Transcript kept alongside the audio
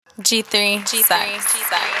G3 sucks.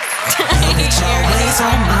 It's always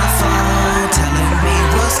on my phone, telling me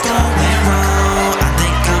what's going wrong. I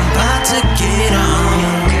think I'm about to get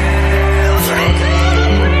on.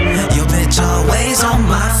 Your bitch always on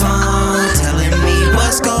my phone, telling me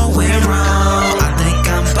what's going wrong. I think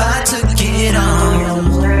I'm about to get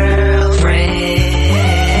on.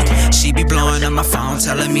 She be blowing up my phone,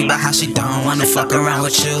 telling me about how she don't wanna fuck around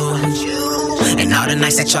with you. And all the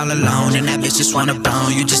nights that y'all alone, and that bitch just wanna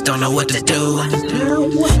bone. You just don't know what to do.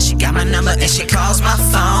 She got my number and she calls my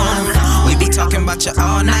phone. We be talking about you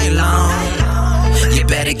all night long. You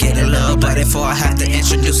better get a little buddy before I have to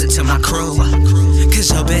introduce it to my crew. Cause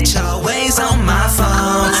your bitch always on my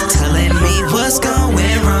phone, telling me what's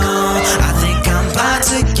going wrong. I think I'm about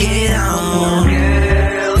to get on.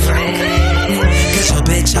 Cause your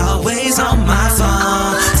bitch always on my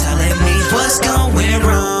phone, telling me what's going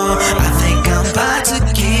wrong. I think I'm about to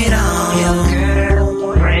get on.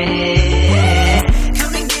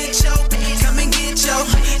 Come and get your, come and get your,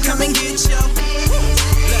 come and get your.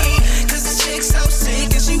 Cause this chick so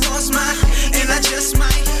sick and she wants mine, and I just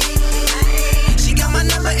might. She got my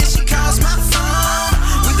number and she calls my phone.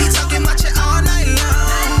 We be talking about you all night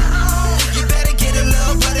long. You better get a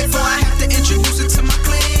little buddy before I have to introduce it to my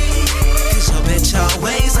clique. Cause your bitch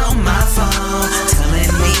always on my phone,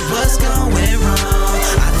 telling me what's going wrong.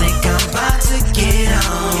 I think I'm about to get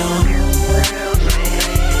on.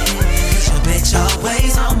 Cause your bitch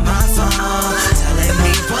always on my phone, telling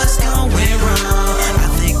me what's going wrong. I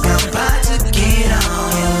think I'm about to get on.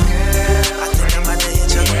 I think I'm about to hit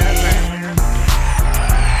your girlfriend.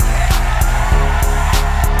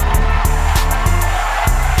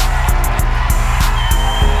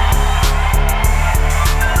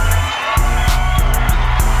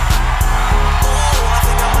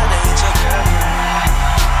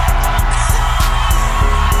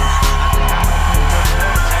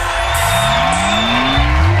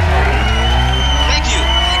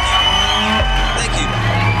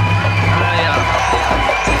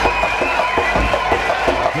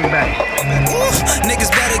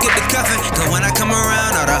 Niggas better get the cuffin', cause when I come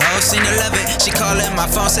around, all the hoes seem to love it. She callin' my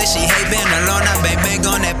phone, say she hate being alone. I bang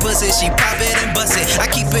on that pussy, she pop it and bust it. I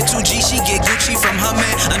keep it 2G, she get Gucci from her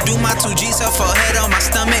man. Undo my 2Gs, her forehead on my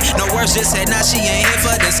stomach. No words, just head, now she ain't here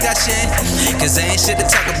for discussion. Cause there ain't shit to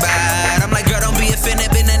talk about. I'm like, girl, don't be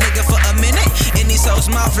offended, been a nigga for a minute. In these hoes'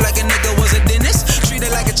 mouth like a nigga was a dentist. Treat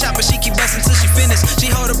her like a chopper, she keep bustin' till she finished. She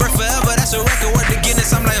hold her breath forever, that's a record worth the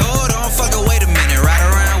Guinness. I'm like, hold on, fuck her, wait a minute. Ride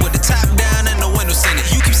around with the top down and the windows in it.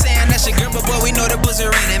 You keep saying that's your girl, but boy, we know the pussy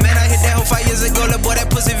raining. Man, I hit that hoe 5 years ago, little boy,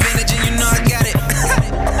 that pussy